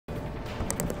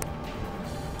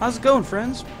How's it going,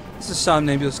 friends? This is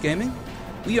Somnambulous Gaming.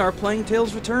 We are playing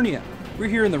Tales of Eternia. We're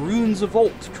here in the ruins of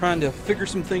Volt, trying to figure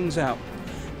some things out.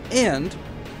 And,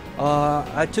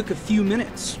 I took a few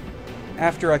minutes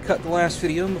after I cut the last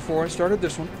video and before I started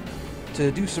this one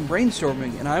to do some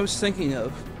brainstorming, and I was thinking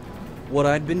of what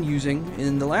I'd been using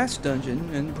in the last dungeon,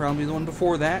 and probably the one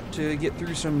before that, to get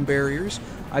through some barriers.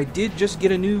 I did just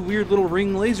get a new weird little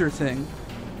ring laser thing.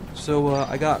 So,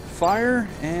 I got fire,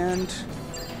 and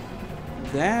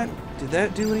that... Did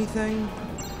that do anything?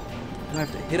 Do I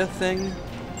have to hit a thing?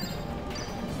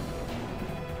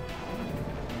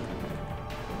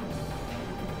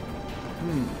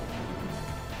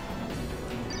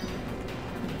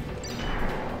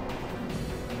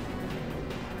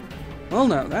 Well,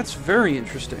 no, that's very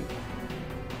interesting.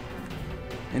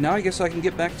 And now I guess I can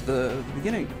get back to the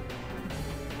beginning.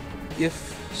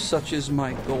 If such is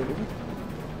my goal.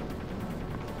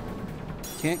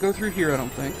 Can't go through here, I don't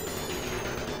think.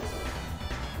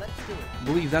 I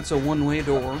believe that's a one-way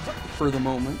door for the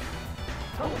moment.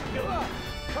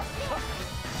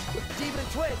 Demon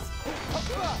twist.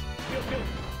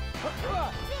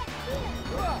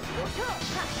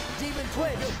 Demon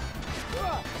twist.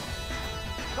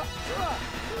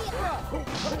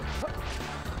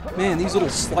 Man, these little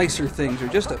slicer things are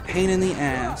just a pain in the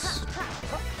ass.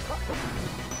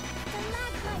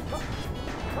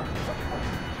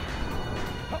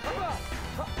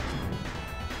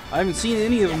 I haven't seen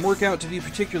any of them work out to be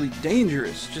particularly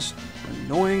dangerous, just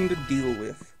annoying to deal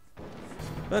with.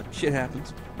 But shit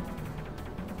happens.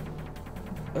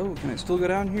 Oh, can I still go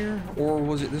down here? Or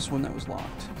was it this one that was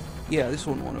locked? Yeah, this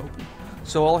one won't open.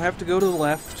 So I'll have to go to the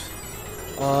left.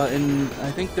 And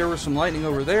I think there was some lightning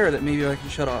over there that maybe I can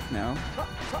shut off now.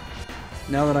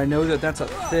 Now that I know that that's a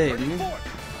thing.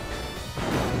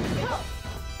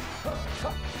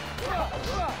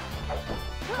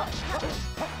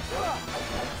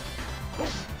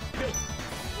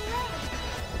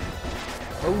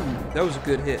 Oh, that was a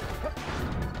good hit.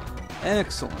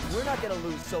 Excellent. We're not gonna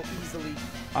lose so easily.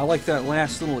 I like that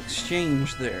last little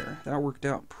exchange there. That worked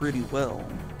out pretty well.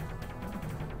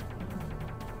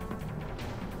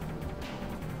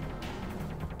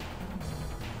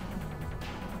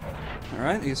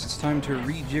 Alright, I guess it's time to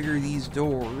rejigger these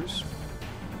doors.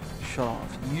 Shut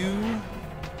off you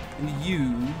and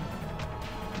you.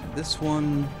 This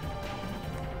one,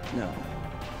 no.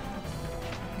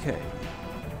 Okay.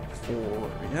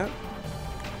 4, yep.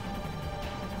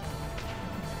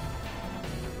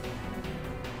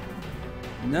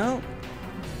 No.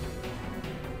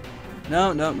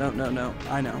 No, no, no, no, no.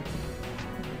 I know.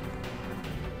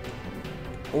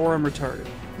 Or I'm retarded.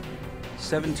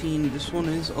 17, this one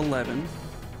is 11.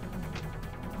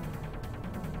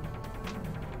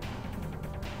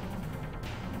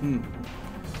 Hmm.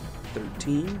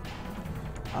 13.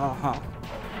 Aha.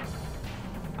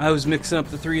 I was mixing up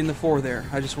the 3 and the 4 there.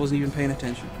 I just wasn't even paying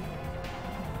attention.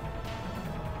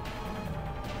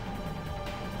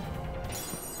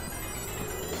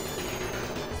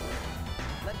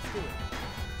 Let's do it.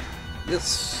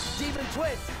 Yes. Demon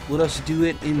twist. Let us do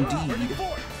it indeed.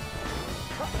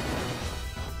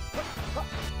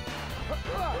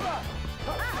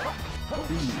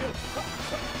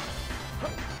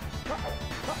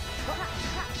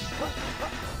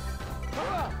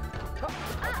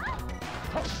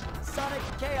 Sonic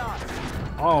chaos.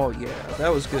 Oh yeah,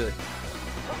 that was good.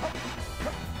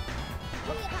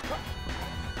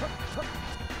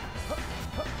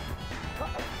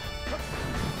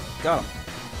 Got him.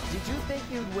 Did you think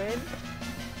you'd win?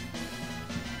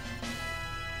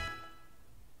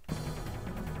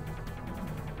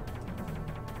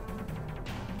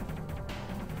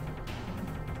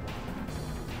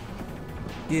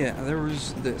 Yeah, there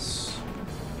was this.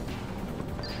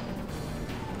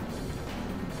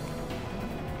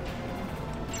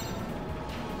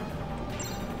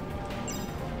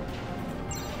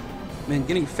 Man,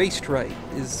 getting faced right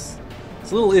is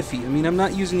it's a little iffy. I mean, I'm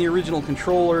not using the original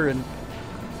controller, and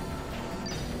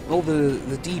well,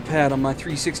 the D-pad on my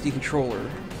 360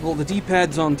 controller. Well, the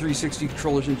D-pads on 360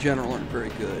 controllers in general aren't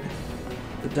very good.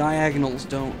 The diagonals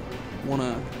don't want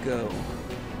to go.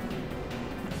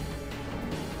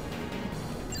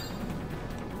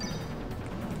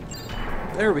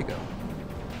 There we go.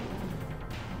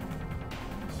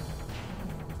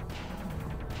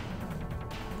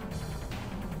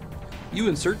 You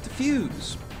insert the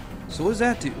fuse. So what does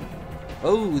that do?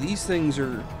 Oh, these things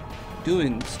are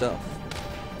doing stuff.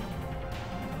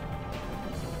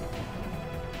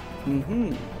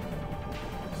 Mm-hmm.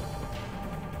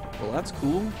 Well, that's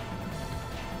cool.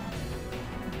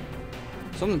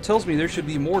 Something tells me there should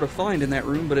be more to find in that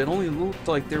room, but it only looked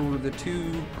like there were the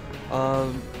two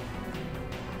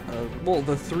well,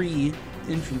 the 3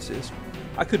 entrances.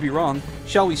 I could be wrong.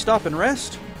 Shall we stop and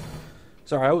rest?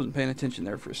 Sorry, I wasn't paying attention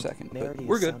there for a second, but Merity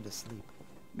we're is good. sound asleep.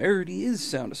 Merity is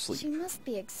sound asleep. She must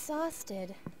be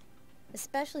exhausted.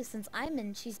 Especially since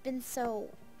she's been so...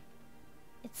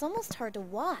 It's almost hard to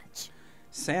watch.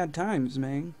 Sad times,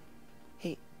 man.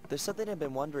 Hey, there's something I've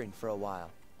been wondering for a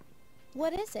while.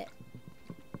 What is it?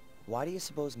 Why do you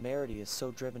suppose Merity is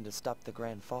so driven to stop the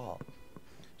Grand Fall?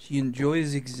 She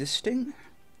enjoys existing?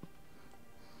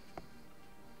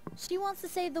 She wants to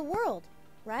save the world,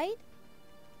 right?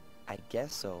 I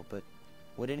guess so, but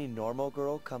would any normal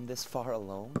girl come this far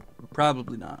alone?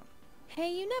 Probably not.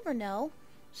 Hey, you never know.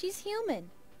 She's human.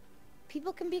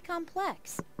 People can be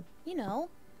complex. You know.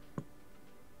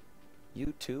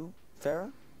 You too,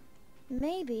 Farah?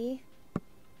 Maybe.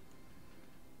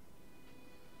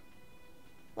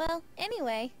 Well,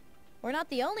 anyway, we're not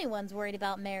the only ones worried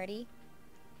about Merity.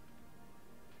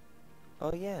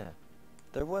 Oh yeah,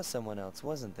 there was someone else,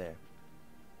 wasn't there?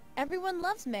 Everyone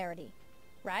loves Merity,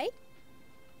 right?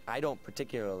 I don't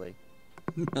particularly.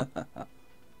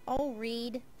 Oh,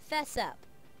 Reed, fess up.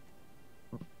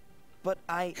 But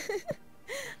I'm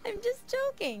just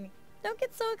joking. Don't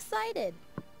get so excited.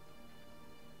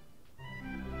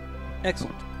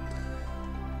 Excellent.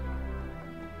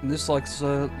 And this looks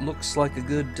like a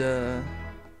good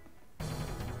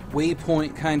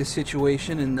waypoint kind of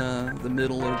situation in the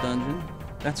middle of the dungeon.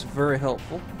 That's very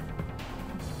helpful.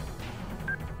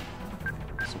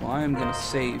 So I'm going to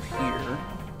save here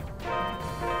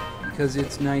because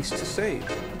it's nice to save.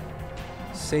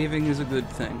 Saving is a good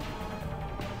thing.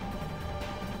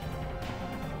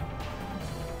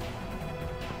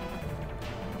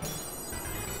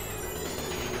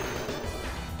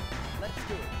 let's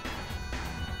do it.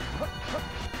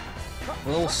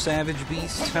 Well, savage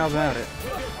beasts, how about it?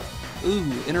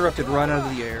 Ooh, interrupted right out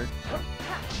of the air.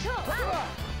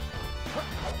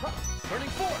 Burning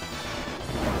force.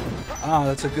 Ah,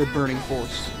 that's a good burning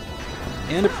force.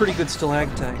 And a pretty good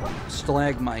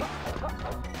stalagmite.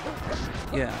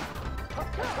 Yeah.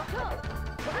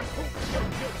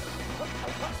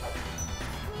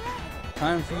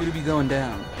 Time for you to be going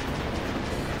down.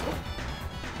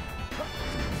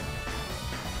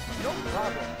 No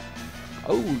problem.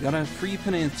 Oh, got a free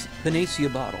Panacea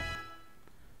bottle.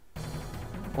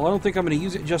 Well, I don't think I'm going to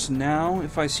use it just now.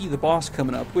 If I see the boss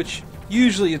coming up, which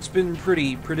usually it's been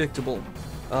pretty predictable,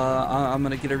 I'm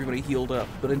going to get everybody healed up.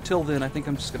 But until then, I think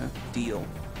I'm just going to deal.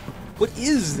 What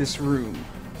is this room?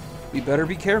 We better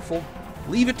be careful.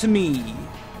 Leave it to me.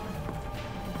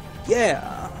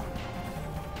 Yeah.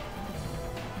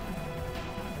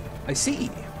 I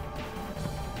see.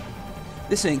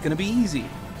 This ain't going to be easy.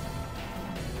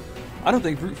 I don't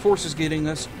think brute force is going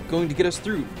to get us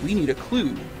through. We need a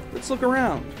clue. Let's look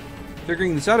around.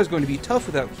 Figuring this out is going to be tough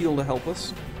without Keel to help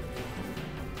us.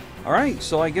 Alright,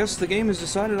 so I guess the game has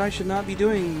decided I should not be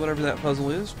doing whatever that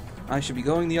puzzle is. I should be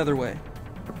going the other way.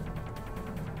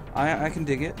 I can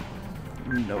dig it.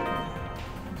 No.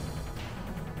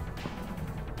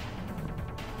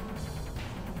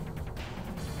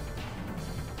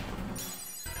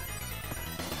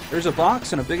 There's a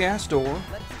box and a big-ass door.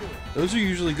 Let's do it. Those are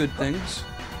usually good things.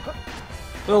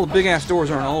 Well, the big-ass doors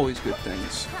aren't always good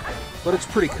things, but it's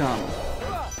pretty common.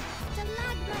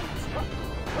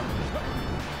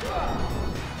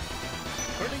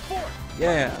 Burning force.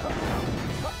 Yeah.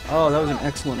 Oh, that was an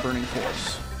excellent burning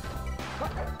force.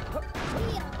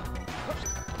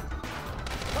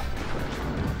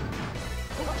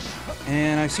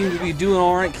 And I seem to be doing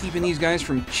alright keeping these guys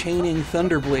from chaining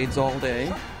Thunderblades all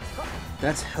day.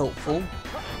 That's helpful.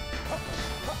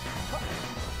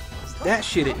 That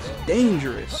shit is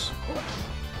dangerous.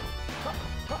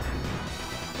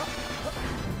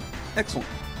 Excellent.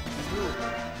 Ooh,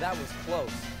 that was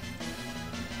close.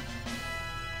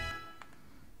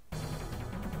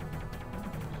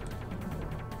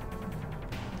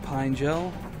 Pine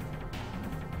gel.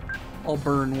 I'll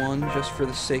burn one just for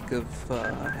the sake of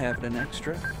having an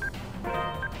extra.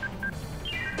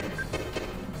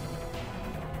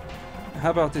 How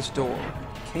about this door?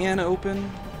 Can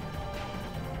open?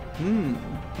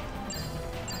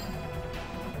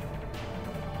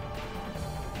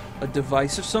 A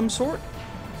device of some sort?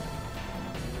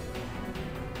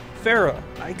 Farah,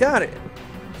 I got it!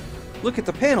 Look at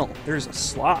the panel. There's a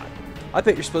slot. I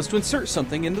bet you're supposed to insert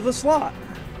something into the slot.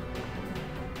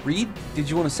 Reed, did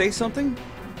you want to say something?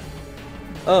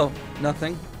 Oh,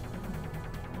 nothing.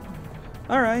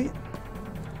 Alright.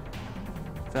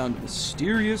 Found a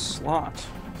mysterious slot.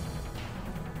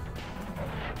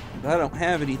 But I don't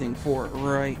have anything for it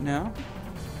right now.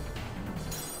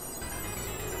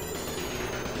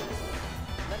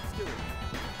 Let's do it.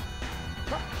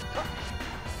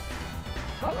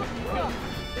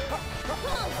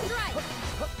 strike!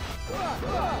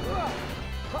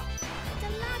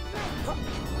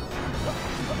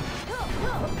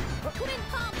 Twin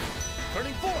pump!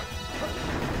 Turning forward.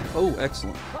 Oh,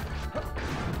 excellent.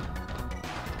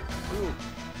 Ooh,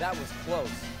 that was close.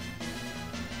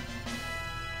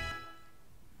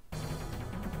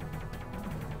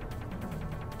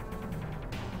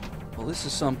 Well, this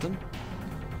is something.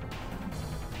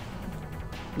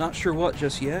 Not sure what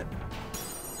just yet.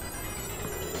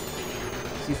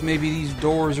 See if maybe these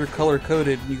doors are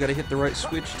color-coded and you gotta hit the right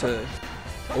switch to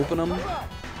open them.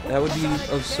 That would be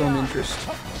of some interest.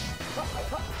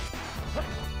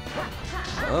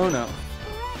 Oh no.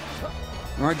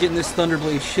 You aren't getting this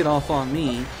Thunderblade shit off on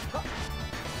me.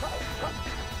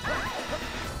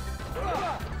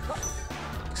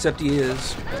 Except he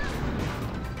is.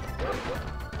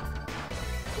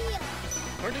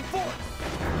 Turning forward.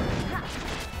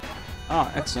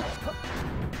 Ah, excellent.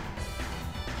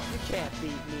 You can't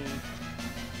beat me.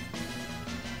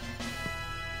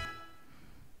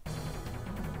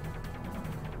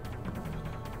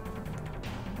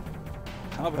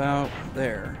 How about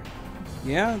there?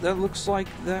 Yeah, that looks like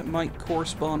that might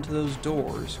correspond to those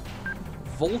doors.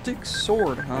 Voltic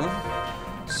sword, huh?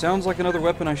 Sounds like another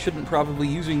weapon I shouldn't probably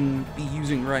be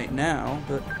using right now,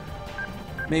 but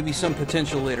maybe some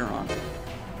potential later on.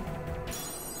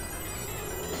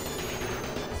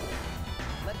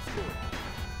 Let's do it.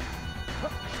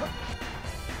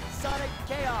 Sonic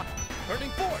Chaos.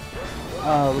 Turning forward.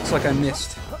 Looks like I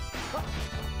missed.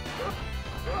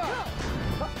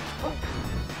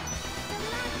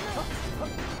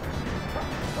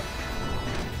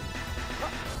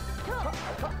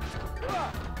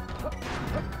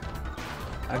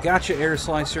 I gotcha, Air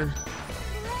Slicer.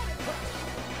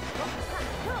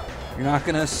 You're not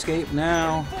gonna escape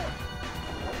now.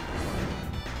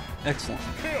 Excellent.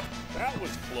 Phew, that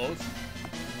was close.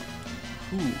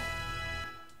 Ooh.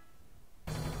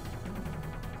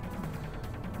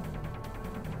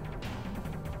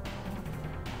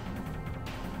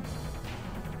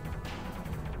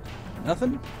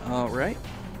 Nothing? Alright.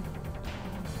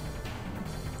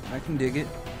 I can dig it.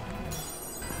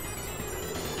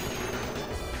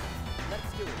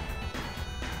 Let's do it.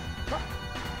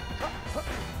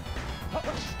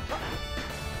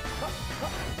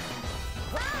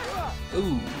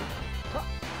 Ooh.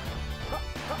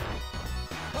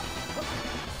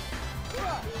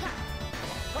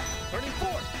 Turning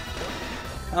forward.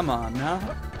 Come on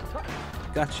now.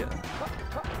 Gotcha.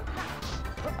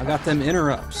 I got them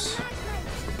interrupts.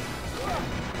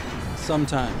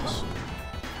 Sometimes.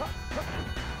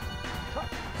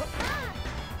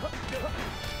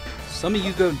 Some of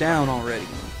you go down already.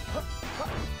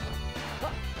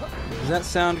 Does that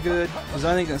sound good? Because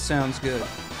I think that sounds good.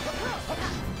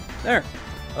 There.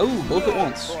 Oh, both at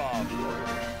once.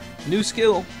 New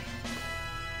skill.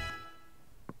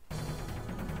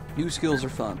 New skills are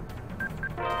fun.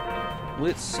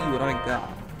 Let's see what I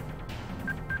got.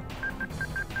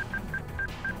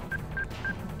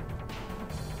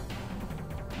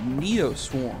 Neo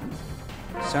Swarm.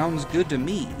 Sounds good to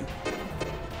me.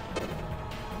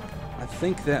 I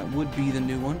think that would be the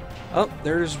new one. Oh,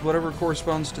 there's whatever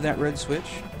corresponds to that red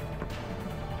switch.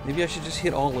 Maybe I should just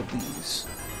hit all of these.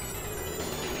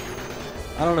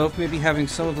 I don't know if maybe having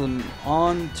some of them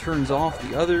on turns off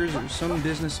the others or some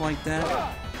business like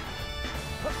that.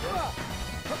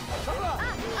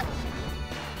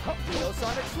 Neo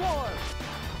Sonic Swarm.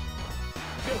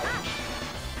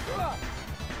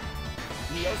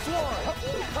 Neo Swarm.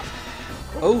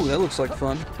 Oh, that looks like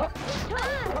fun.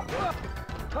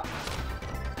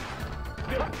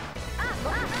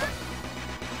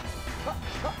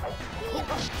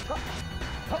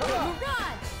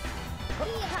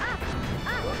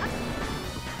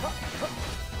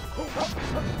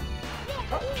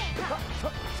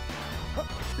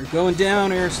 You're going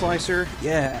down, Air Slicer.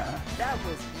 Yeah. That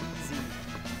was easy.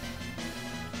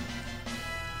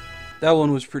 That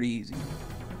one was pretty easy.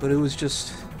 But it was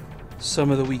just some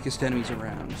of the weakest enemies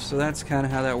around. So that's kind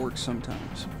of how that works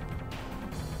sometimes.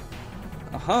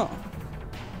 Aha.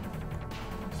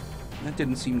 That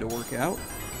didn't seem to work out.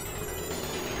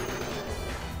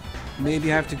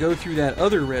 Maybe I have to go through that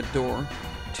other red door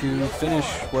to finish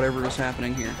whatever is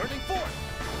happening here. Turning forward.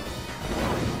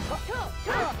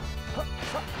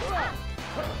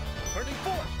 Turning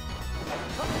forward.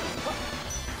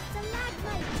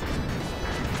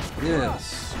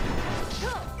 Yes.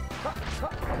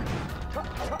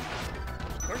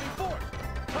 Turning forward.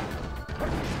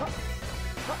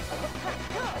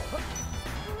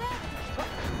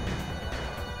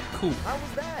 Cool. How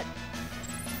was that?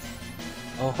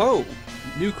 Oh ho!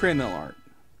 New Kraymel art.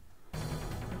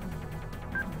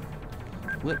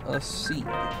 Let us see.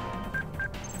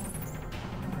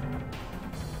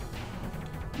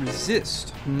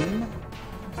 Resist.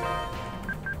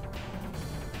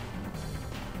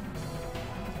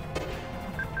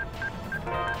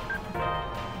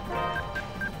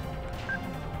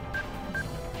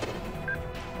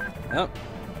 Oh,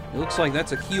 it looks like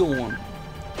that's a heal one.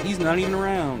 He's not even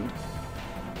around.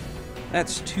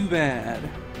 That's too bad.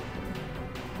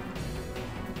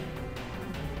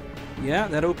 Yeah,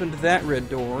 that opened that red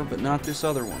door, but not this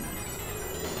other one.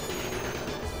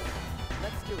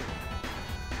 Let's do it.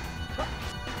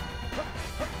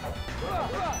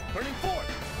 Turning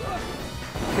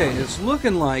fourth. Okay, it's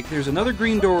looking like there's another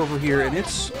green door over here, and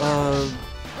it's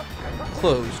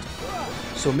closed.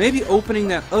 So maybe opening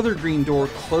that other green door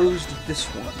closed this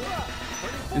one.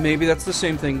 And maybe that's the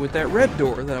same thing with that red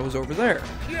door that was over there.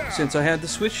 Since I had the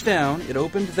switch down, it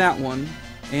opened that one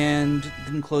and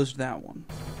then closed that one.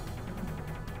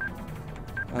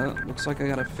 Looks like I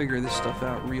gotta figure this stuff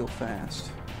out real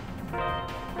fast.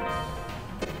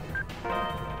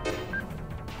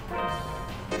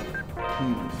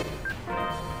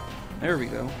 There we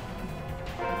go.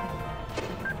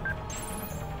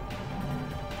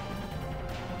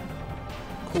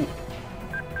 Cool.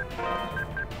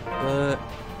 But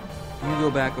you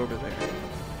go back over there.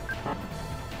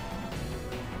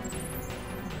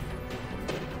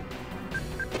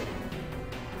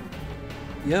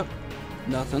 Yep.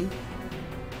 Nothing.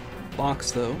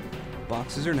 Box, though.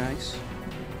 Boxes are nice.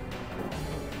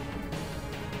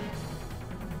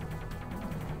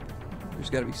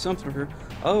 There's got to be something over here.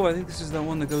 Oh, I think this is the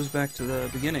one that goes back to the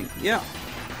beginning. Yeah.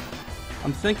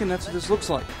 I'm thinking that's what this looks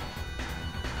like.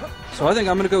 So I think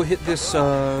I'm going to go hit this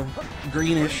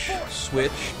greenish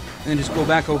switch and then just go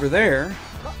back over there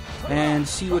and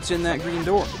see what's in that green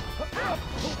door.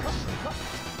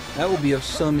 That will be of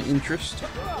some interest.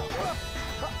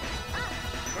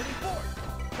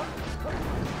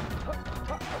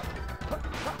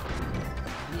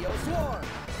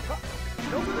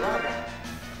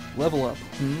 Level up.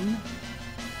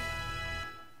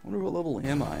 Wonder what level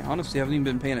am I? Honestly, I haven't even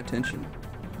been paying attention.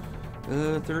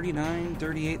 39,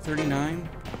 38, 39.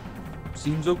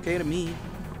 Seems okay to me.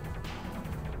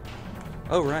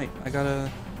 Oh, right.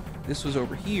 This was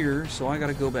over here, so I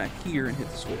gotta go back here and hit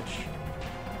the switch.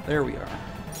 There we are.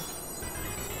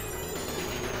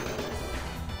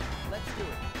 Let's do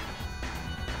it.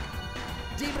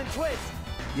 Demon twist.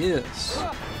 Yes.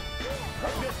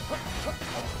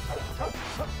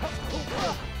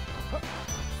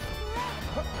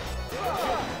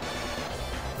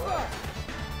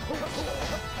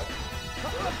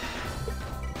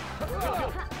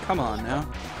 Come on now.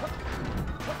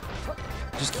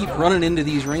 Just keep running into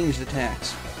these ranged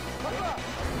attacks.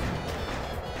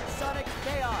 Sonic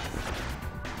chaos.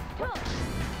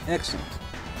 Excellent.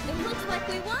 It looks like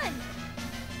we won.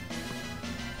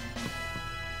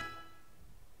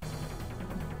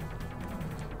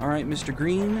 Alright, Mr.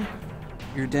 Green,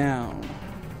 you're down.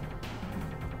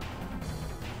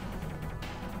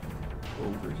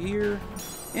 Over here,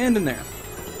 and in there.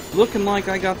 Looking like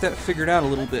I got that figured out a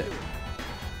little bit.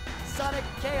 Sonic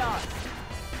chaos.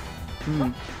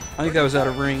 I think that was out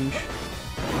of range.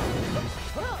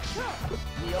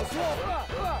 Neo Sword.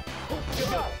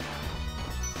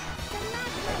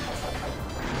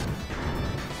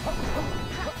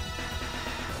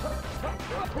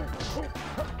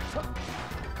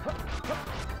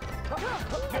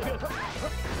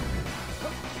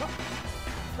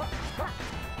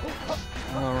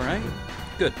 Alright,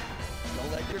 good.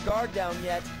 Don't let your guard down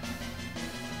yet.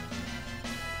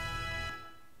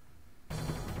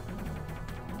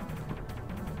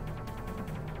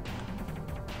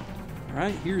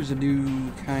 Alright, here's a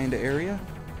new kind of area.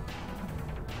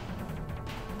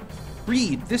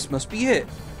 Read, this must be it.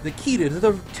 The key to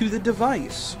the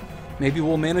device. Maybe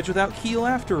we'll manage without Keel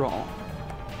after all.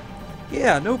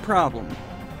 Yeah, no problem.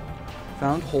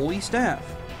 Found holy staff.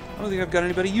 I don't think I've got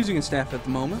anybody using a staff at the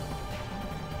moment.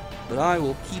 But I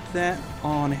will keep that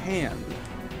on hand.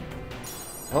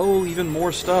 Oh, even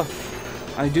more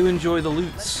stuff. I do enjoy the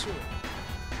loots.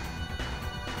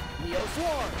 Neo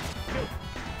Sword.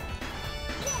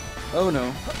 Oh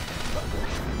no.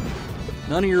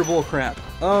 None of your bullcrap.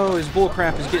 Oh, his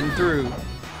bullcrap is getting through.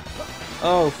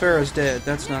 Oh, Farah's dead.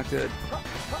 That's not good.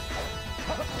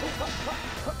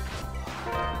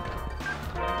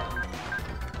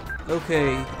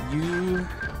 Okay, you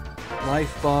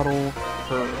life bottle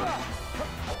her.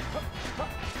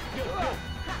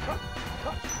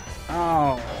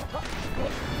 Ow.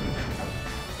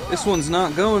 This one's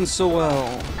not going so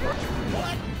well.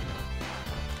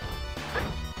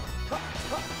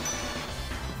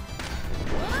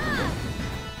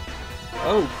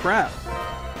 Oh, crap.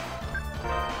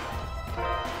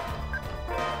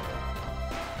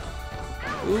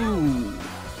 Ooh.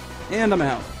 And I'm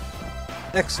out.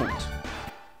 Excellent.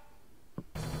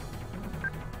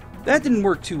 That didn't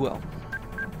work too well.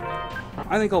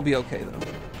 I think I'll be okay, though.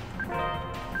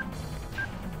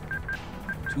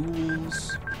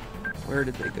 Tools. Where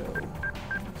did they go?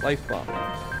 Life bottle.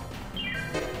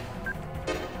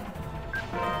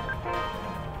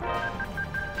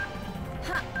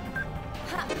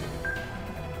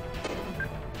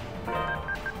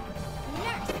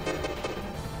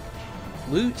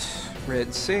 Loot,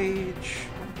 red sage,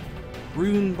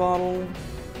 rune bottle.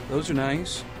 Those are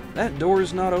nice. That door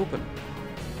is not open.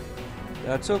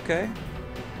 That's okay.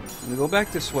 I'm gonna go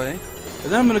back this way.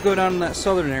 And then I'm gonna go down in that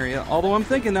southern area. Although I'm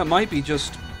thinking that might be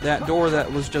just that door that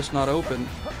was just not open.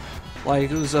 Like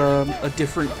it was a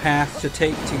different path to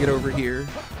take to get over here.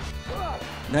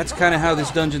 And that's kind of how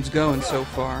this dungeon's going so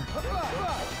far.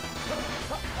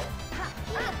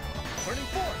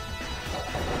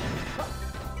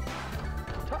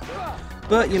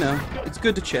 But, you know, it's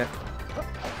good to check.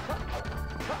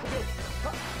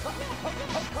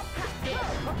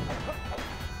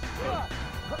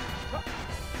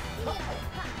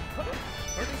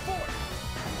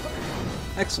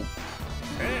 Excellent.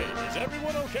 Hey, is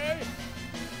everyone okay?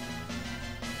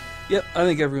 Yep, I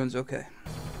think everyone's okay.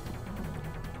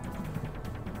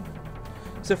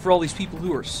 Except for all these people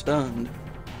who are stunned.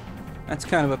 That's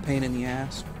kind of a pain in the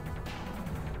ass.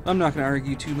 I'm not going to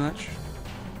argue too much.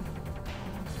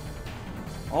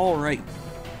 Alright.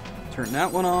 Turn that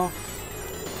one off.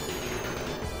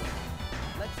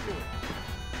 Let's do it.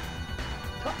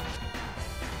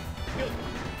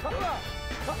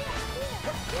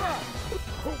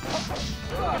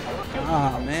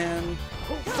 Ah, man.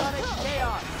 Sonic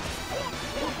Chaos!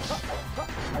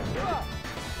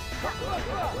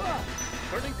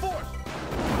 Turning force!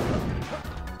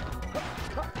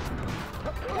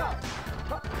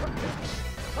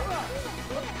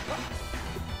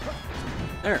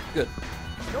 There, good.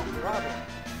 No problem.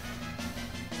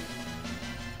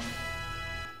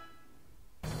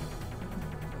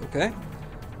 Okay.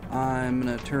 I'm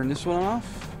gonna turn this one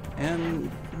off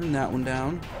and turn that one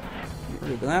down. Get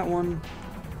rid of that one.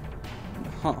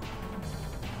 Huh.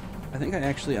 I think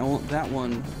I want that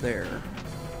one there.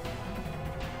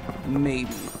 Maybe.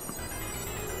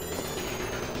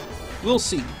 We'll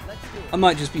see. I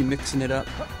might just be mixing it up.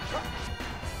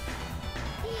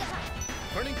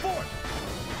 Turning force!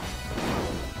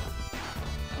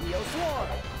 Neo Swarm!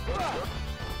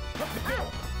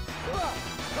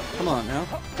 Come on now.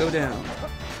 Go down.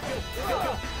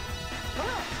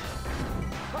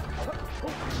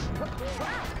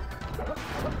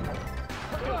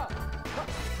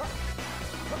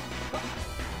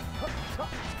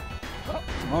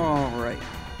 Alright.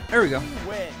 There we go.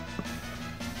 Win!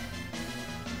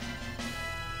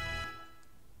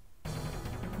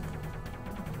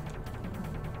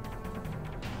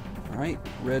 Alright,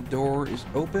 red door is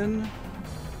open.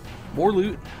 More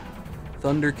loot.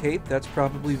 Thunder Cape, that's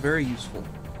probably very useful.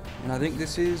 And I think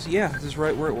this is, yeah, this is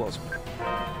right where it was.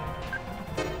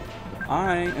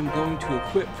 I am going to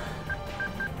equip...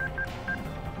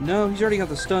 No, he's already got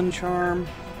the stun charm.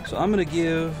 So I'm going to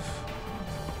give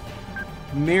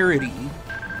Merity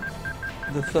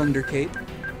the Thunder Cape.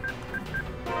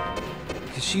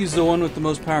 Because she's the one with the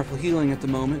most powerful healing at the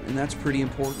moment, and that's pretty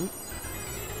important.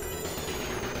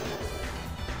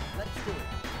 Let's do it.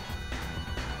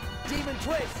 Demon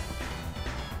Twist!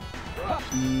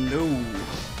 No.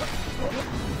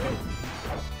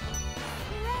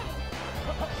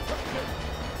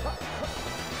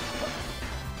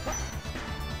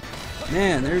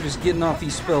 Man, they're just getting off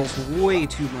these spells way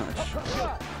too much.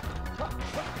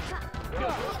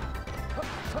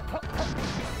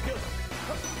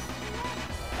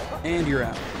 And you're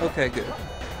out. Okay, good.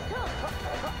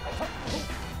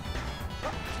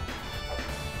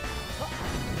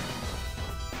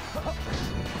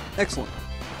 Excellent.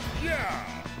 Yeah!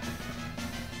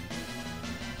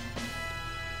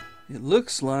 It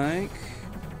looks like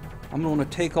I'm going to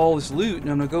take all this loot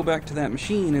and I'm going to go back to that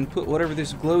machine and put whatever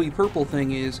this glowy purple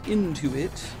thing is into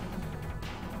it.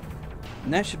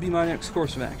 And that should be my next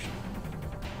course of action.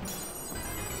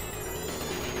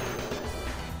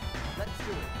 Let's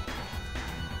do it.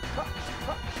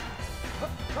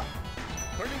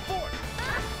 Turning force!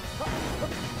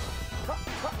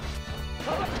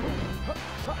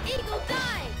 Eagle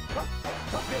dive!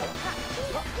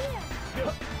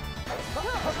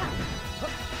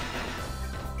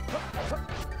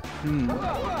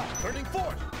 Turning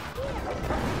force!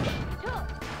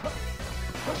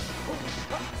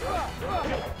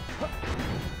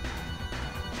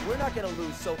 We're not gonna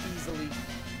lose so easily.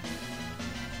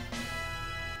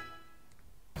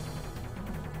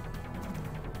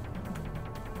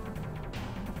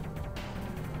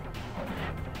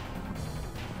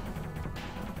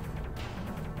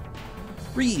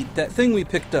 Read that thing we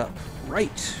picked up.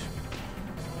 Right.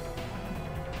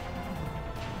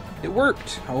 It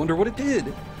worked. I wonder what it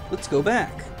did. Let's go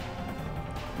back.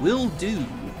 Will do.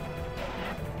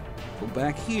 Go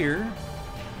back here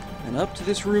and up to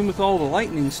this room with all the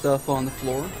lightning stuff on the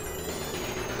floor.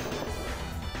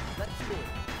 Let's do it.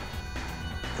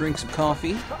 Drink some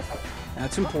coffee.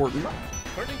 That's important.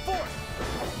 Turning forward.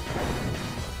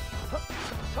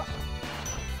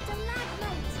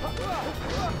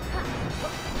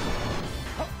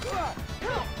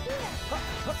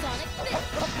 Sonic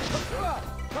Fist!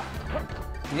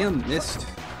 Damn, missed.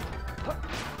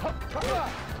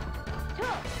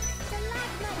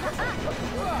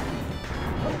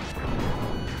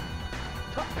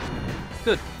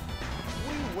 Good.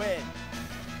 We win.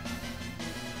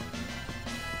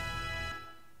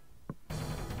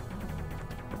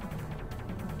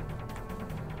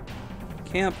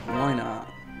 Camp, why not?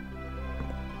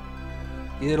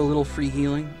 Get a little free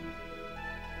healing.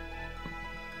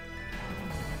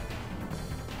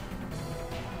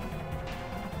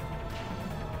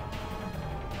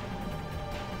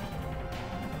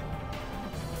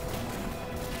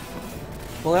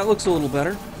 Well, that looks a little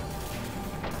better.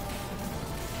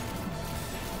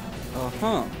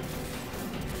 Uh-huh.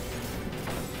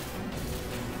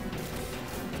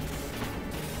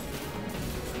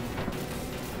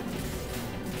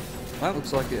 That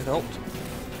looks like it helped.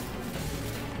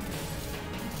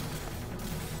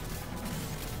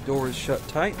 Door is shut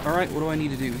tight. Alright, what do I need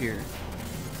to do here?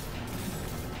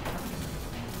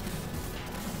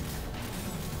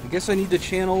 I guess I need to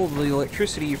channel the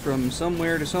electricity from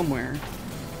somewhere to somewhere.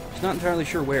 Just not entirely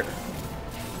sure where.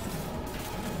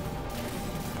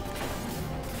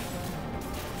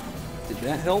 Did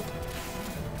that help?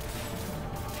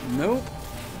 Nope.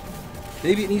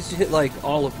 Maybe it needs to hit, like,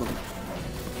 all of them.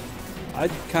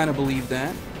 I'd kind of believe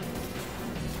that.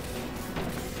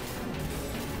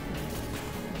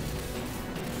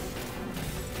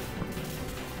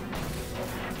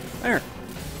 There.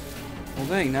 Well,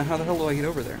 dang, now how the hell do I get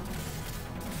over there?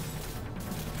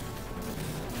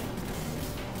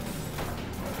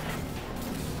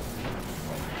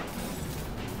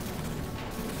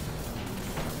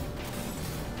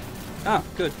 Ah,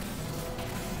 good.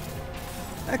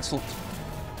 Excellent.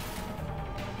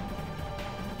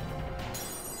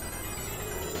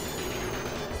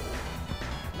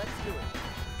 Let's do it.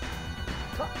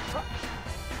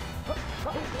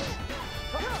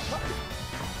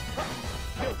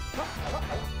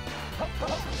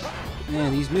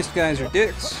 Man, these mist guys are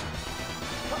dicks.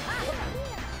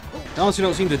 They honestly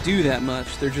don't seem to do that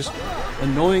much. They're just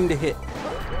annoying to hit.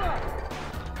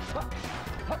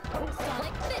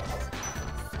 Sonic Fist!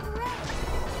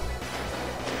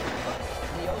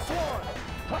 Neo Swarm.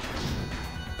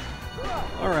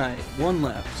 Alright, one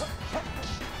left.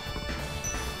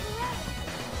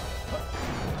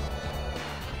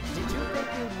 Did you think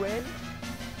you'd win?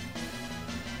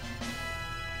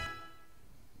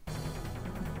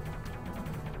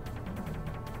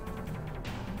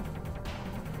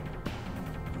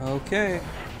 Okay.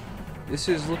 This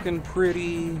is looking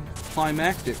pretty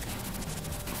climactic.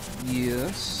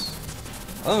 Yes.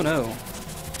 Oh no.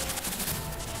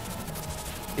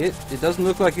 It doesn't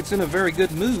look like it's in a very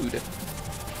good mood.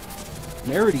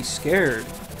 I'm already scared.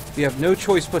 We have no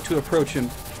choice but to approach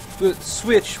him.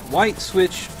 Switch, white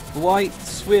switch, white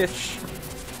switch.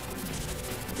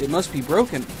 It must be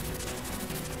broken.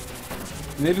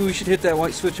 Maybe we should hit that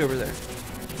white switch over there.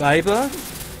 Bye-bye.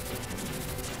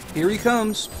 Here he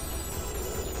comes.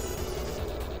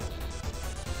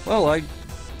 Well,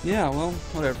 yeah, well,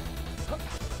 whatever.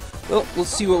 Well, let's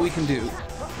see what we can do.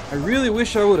 I really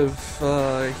wish I would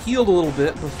have healed a little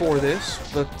bit before this,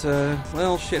 but,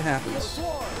 well, shit happens.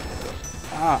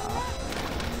 Ah.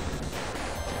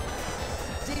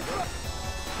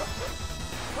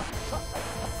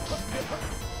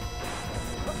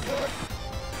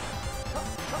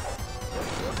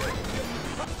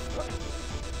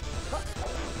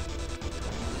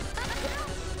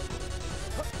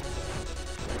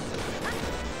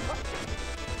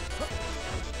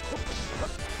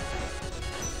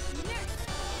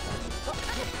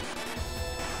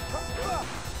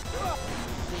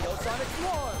 Neo Sonic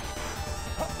Swarm.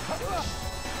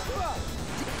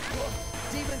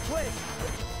 Demon Twist.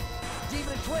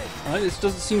 Demon Twist. Alright, this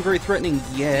doesn't seem very threatening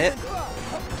yet.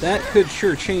 That could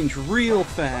sure change real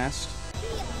fast.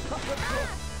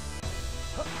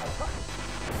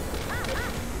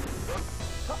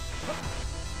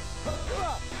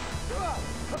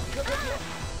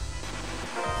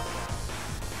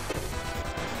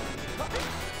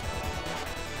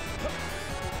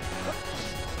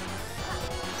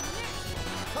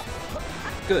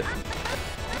 Good.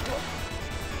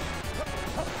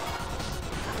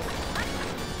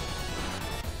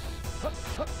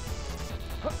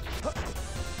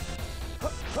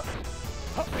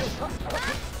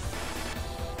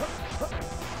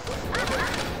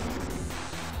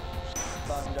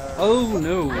 Thunder. Oh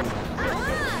no.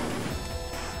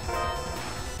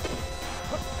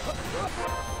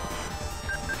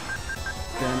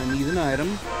 Gonna need an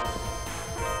item.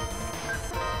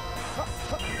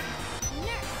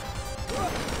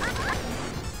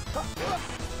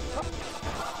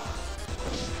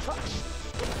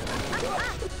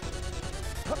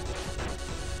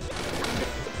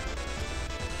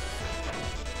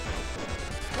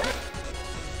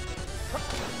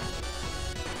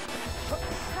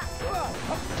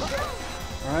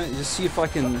 Alright, just see if I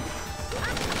can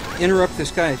interrupt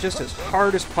this guy just as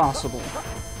hard as possible.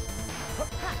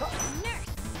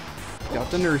 Got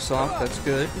the nurse off, that's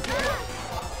good.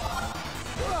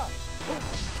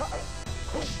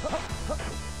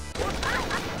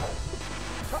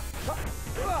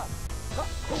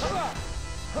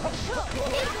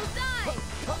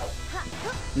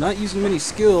 Not using many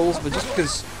skills, but just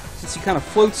because since he kind of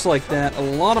floats like that, a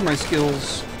lot of my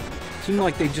skills seem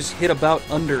like they just hit about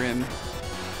under him.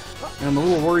 And I'm a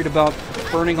little worried about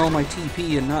burning all my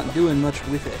TP and not doing much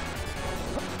with it.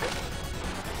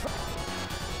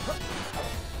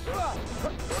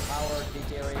 Power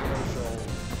deterioration.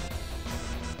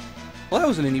 Well, that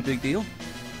wasn't any big deal.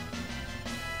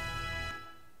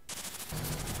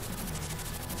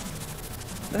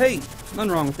 But hey,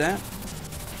 nothing wrong with that.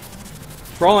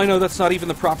 For all I know, that's not even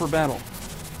the proper battle.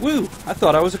 Woo! I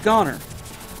thought I was a goner.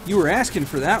 You were asking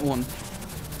for that one.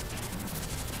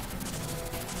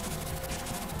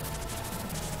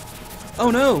 Oh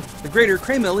no! The Greater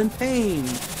Kraymel in pain!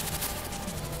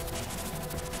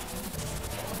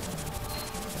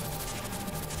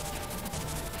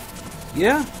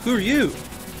 Yeah? Who are you?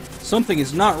 Something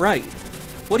is not right.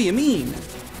 What do you mean?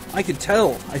 I could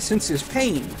tell. I sense his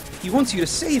pain. He wants you to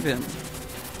save him.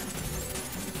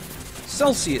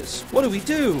 Celsius, what do we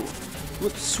do?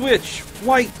 Switch,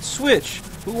 white, switch,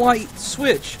 light,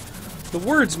 switch. The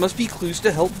words must be clues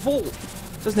to help Volt.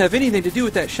 Doesn't have anything to do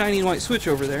with that shiny white switch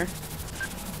over there.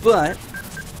 But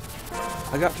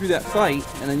I got through that fight,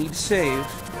 and I need to save.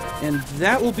 And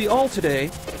that will be all today.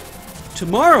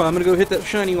 Tomorrow I'm going to go hit that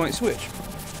shiny white switch.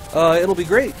 It'll be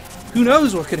great. Who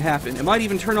knows what could happen? It might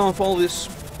even turn off all this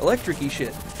electric-y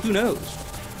shit. Who knows?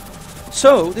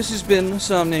 So, this has been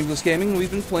Some Nameless Gaming. We've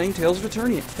been playing Tales of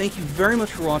Eternia. Thank you very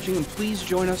much for watching, and please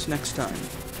join us next time.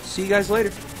 See you guys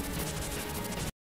later.